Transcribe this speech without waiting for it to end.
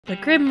The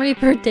Grim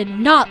Reaper did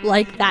not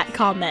like that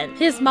comment.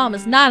 His mom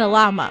is not a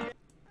llama.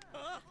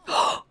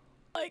 Oh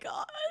my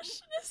gosh,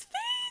 his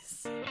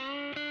face!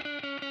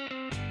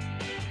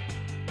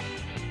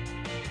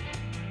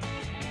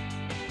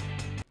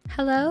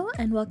 Hello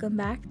and welcome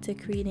back to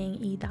creating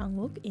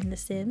Wook in The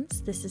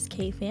Sims. This is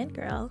K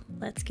Fangirl.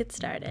 Let's get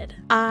started.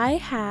 I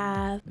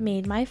have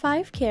made my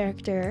 5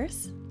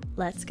 characters.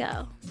 Let's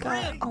go.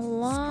 Got a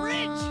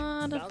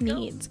lot of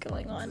needs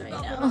going on right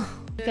now.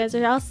 You guys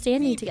are all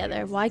standing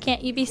together. Why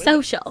can't you be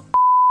social?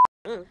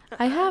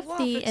 I have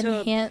the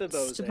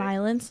enhanced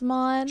violence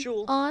mod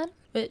on,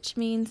 which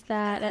means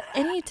that at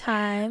any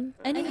time,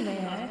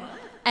 anywhere,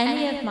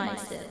 any of my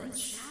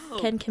Sims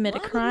can commit a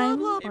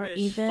crime or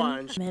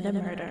even commit a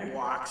murder.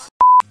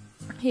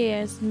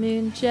 Here's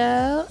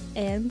Moonjo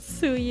and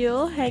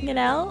Suyul hanging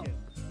out.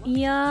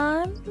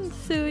 Ian and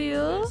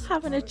Suyul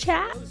having a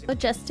chat. But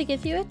just to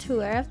give you a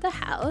tour of the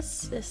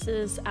house, this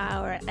is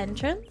our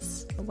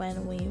entrance.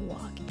 When we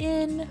walk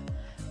in,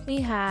 we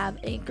have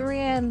a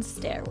grand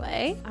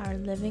stairway. Our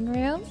living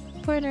room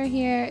corner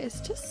here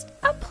is just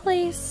a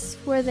place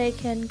where they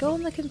can go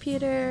on the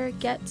computer,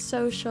 get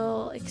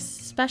social,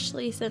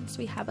 especially since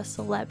we have a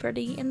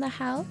celebrity in the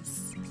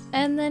house.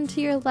 And then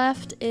to your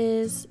left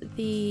is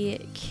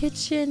the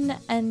kitchen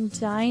and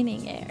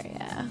dining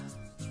area.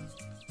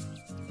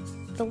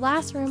 The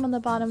last room on the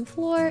bottom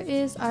floor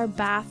is our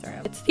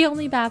bathroom. It's the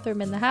only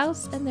bathroom in the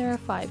house and there are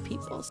 5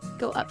 people.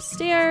 Go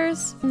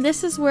upstairs. And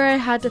this is where I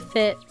had to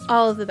fit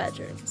all of the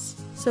bedrooms.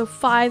 So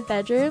 5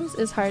 bedrooms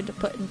is hard to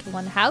put into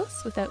one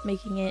house without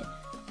making it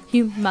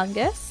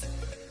humongous.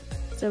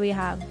 So we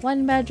have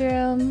 1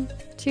 bedroom,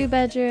 2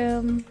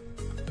 bedroom,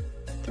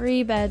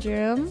 3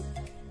 bedroom,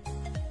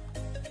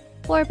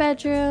 4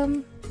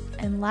 bedroom,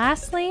 and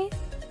lastly,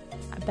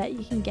 I bet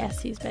you can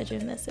guess whose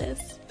bedroom this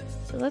is.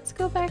 So let's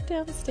go back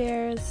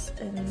downstairs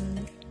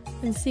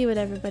and see what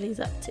everybody's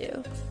up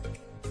to.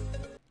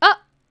 Oh!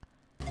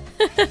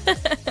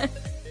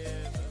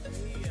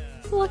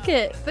 Look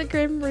at the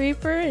Grim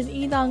Reaper and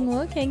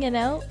Wook hanging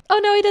out. Oh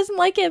no, he doesn't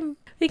like him.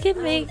 We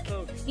can make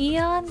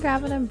Eon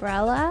grab an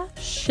umbrella.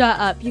 Shut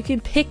up, you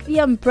can pick the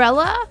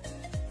umbrella?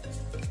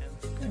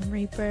 Grim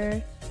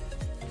Reaper.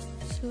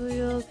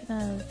 Suyul can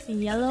have the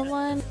yellow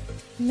one.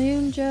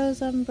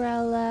 Moonjo's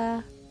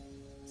umbrella.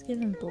 Let's give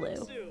him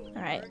blue.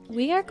 Alright,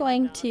 we are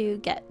going to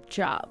get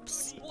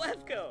jobs.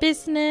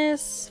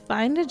 Business,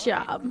 find a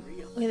job.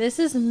 Okay, this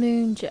is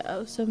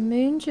Moonjo. So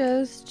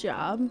Moonjo's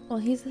job, well,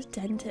 he's a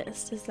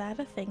dentist. Is that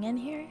a thing in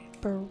here?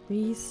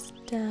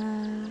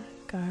 Barista,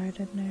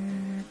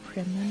 gardener,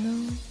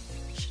 criminal.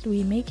 Should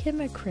we make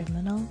him a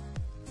criminal?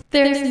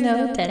 There's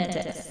no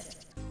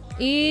dentist.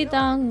 Lee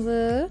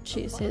Dong-woo,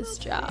 choose his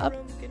job.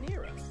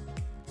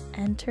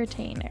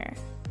 Entertainer.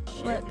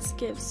 Let's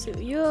give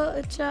Suyul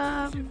a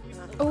job.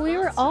 Oh, we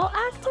were all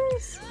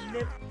actors?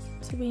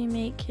 So we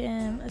make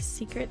him a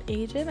secret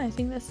agent. I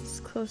think this is as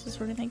close as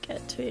we're gonna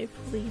get to a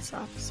police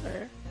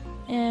officer.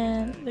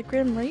 And the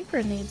Grim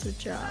Reaper needs a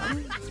job.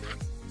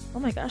 Oh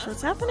my gosh,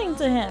 what's happening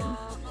to him?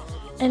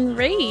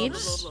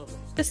 Enraged?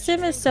 The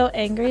sim is so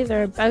angry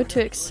they're about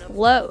to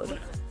explode.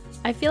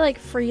 I feel like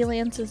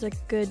freelance is a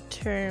good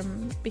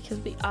term because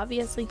we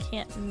obviously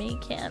can't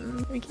make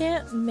him. We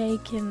can't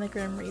make him the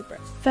Grim Reaper.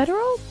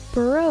 Federal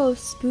Bureau of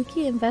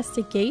Spooky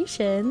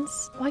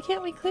Investigations? Why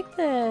can't we click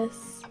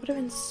this? That would have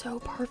been so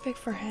perfect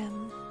for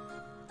him.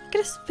 Look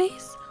at his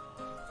face.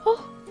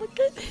 Oh, look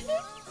at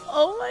him.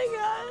 Oh my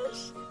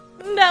gosh.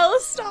 No,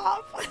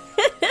 stop.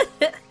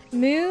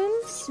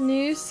 Moon's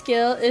new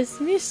skill is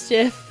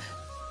mischief.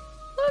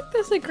 Look,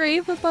 there's a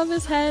grave above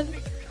his head.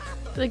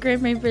 The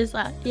Grim Reaper's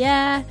like,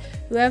 yeah,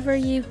 whoever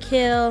you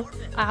kill,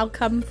 I'll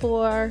come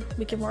for.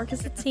 We can work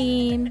as a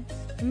team.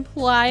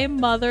 Imply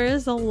mother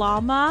is a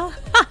llama?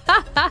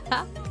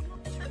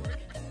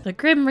 The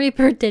Grim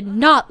Reaper did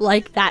not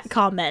like that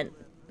comment.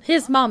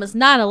 His mom is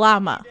not a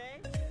llama.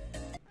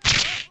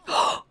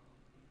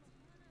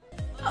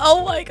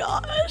 Oh my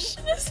gosh,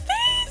 his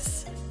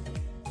face!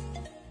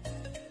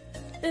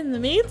 In the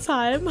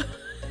meantime,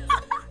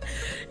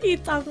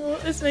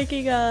 Itamu is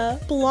making a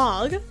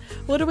blog.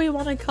 What do we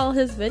want to call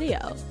his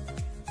video?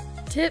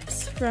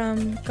 Tips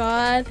from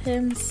God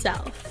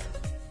himself.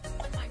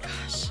 Oh my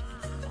gosh.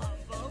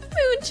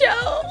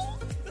 Moonjo!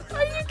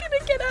 Are you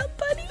gonna get up,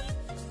 buddy?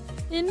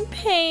 In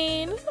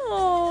pain.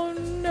 Oh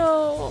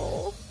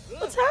no.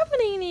 What's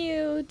happening to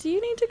you? Do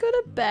you need to go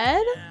to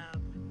bed?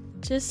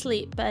 Just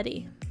sleep,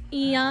 buddy.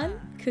 Eon,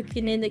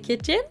 cooking in the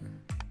kitchen?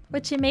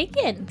 What you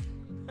making?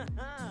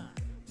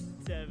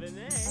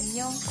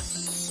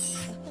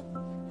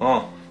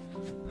 Oh.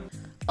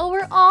 Oh,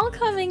 we're all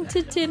coming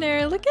to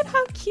dinner. Look at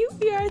how cute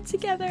we are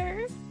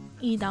together.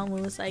 Lee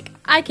Dong-woo was like,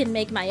 I can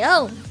make my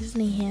own.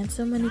 Isn't he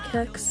handsome when he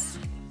cooks?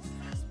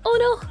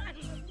 Oh no.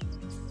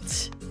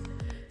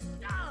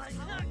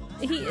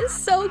 He is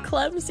so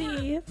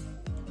clumsy.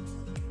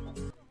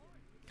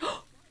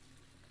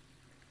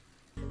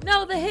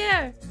 No, the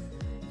hair.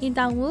 Lee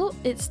Dong-woo,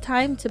 it's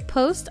time to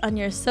post on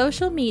your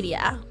social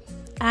media.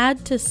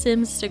 Add to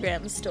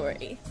Simstagram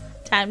story.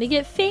 Time to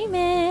get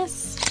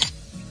famous.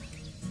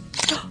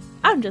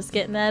 I'm just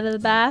getting out of the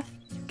bath.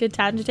 Good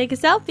time to take a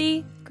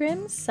selfie.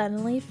 Grim's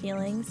suddenly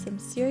feeling some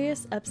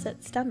serious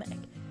upset stomach.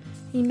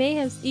 He may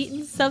have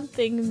eaten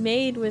something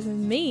made with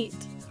meat.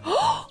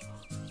 Oh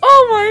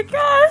my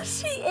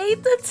gosh, he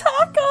ate the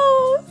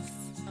tacos!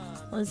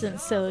 Wasn't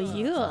so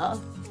you,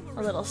 a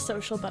little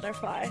social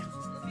butterfly.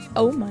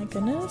 Oh my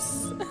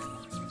goodness.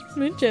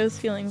 Munjo's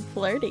feeling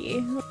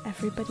flirty.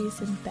 Everybody's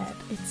in bed.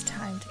 It's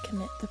time to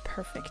commit the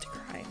perfect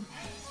crime.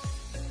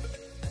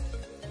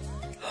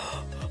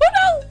 Oh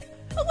no!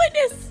 A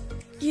witness!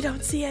 You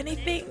don't see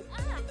anything.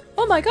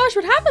 Oh my gosh,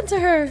 what happened to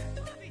her?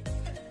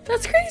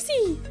 That's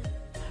crazy!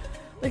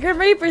 The Grim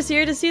Reaper's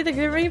here to see the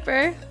Grim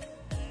Reaper.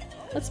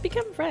 Let's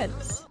become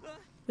friends.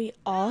 We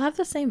all have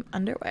the same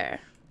underwear.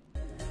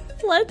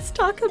 Let's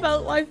talk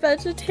about why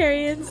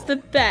vegetarian's the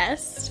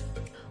best.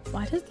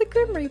 Why does the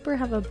Grim Reaper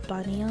have a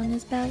bunny on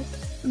his belt?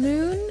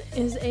 Moon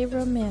is a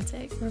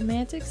romantic.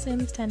 Romantic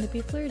Sims tend to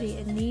be flirty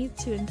and need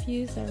to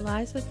infuse their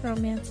lives with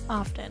romance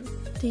often.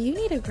 Do you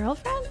need a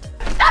girlfriend?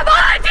 I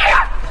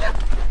volunteer!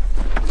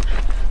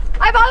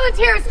 I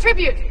volunteer as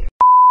tribute!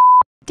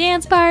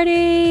 Dance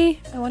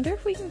party! I wonder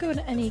if we can go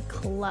to any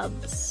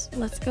clubs.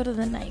 Let's go to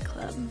the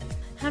nightclub.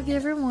 Have you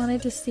ever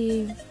wanted to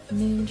see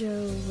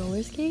Munjo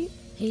roller skate?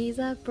 He's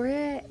a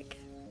brick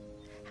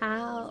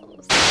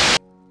house.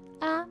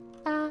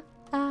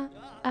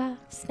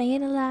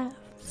 Staying alive.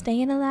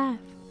 Staying alive.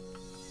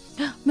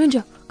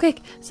 Munjo,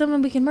 quick!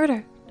 Someone we can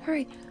murder.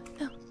 Hurry.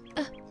 No.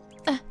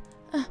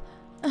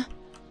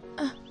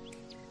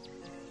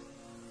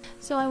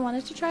 So I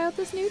wanted to try out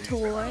this new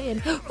toy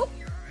and...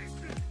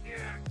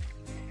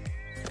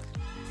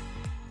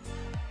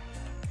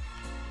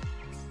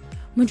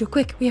 Munjo,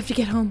 quick! We have to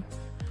get home.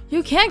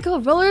 You can't go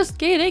roller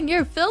skating.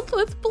 You're filled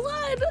with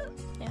blood.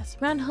 Yes,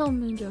 run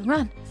home, Munjo.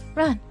 Run.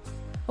 Run.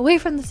 Away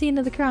from the scene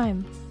of the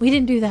crime. We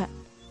didn't do that.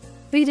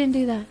 We didn't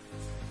do that.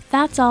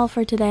 That's all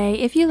for today.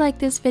 If you like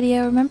this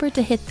video, remember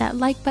to hit that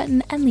like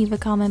button and leave a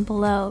comment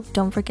below.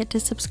 Don't forget to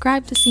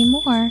subscribe to see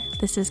more.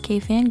 This is K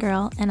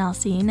Fangirl, and I'll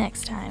see you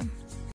next time.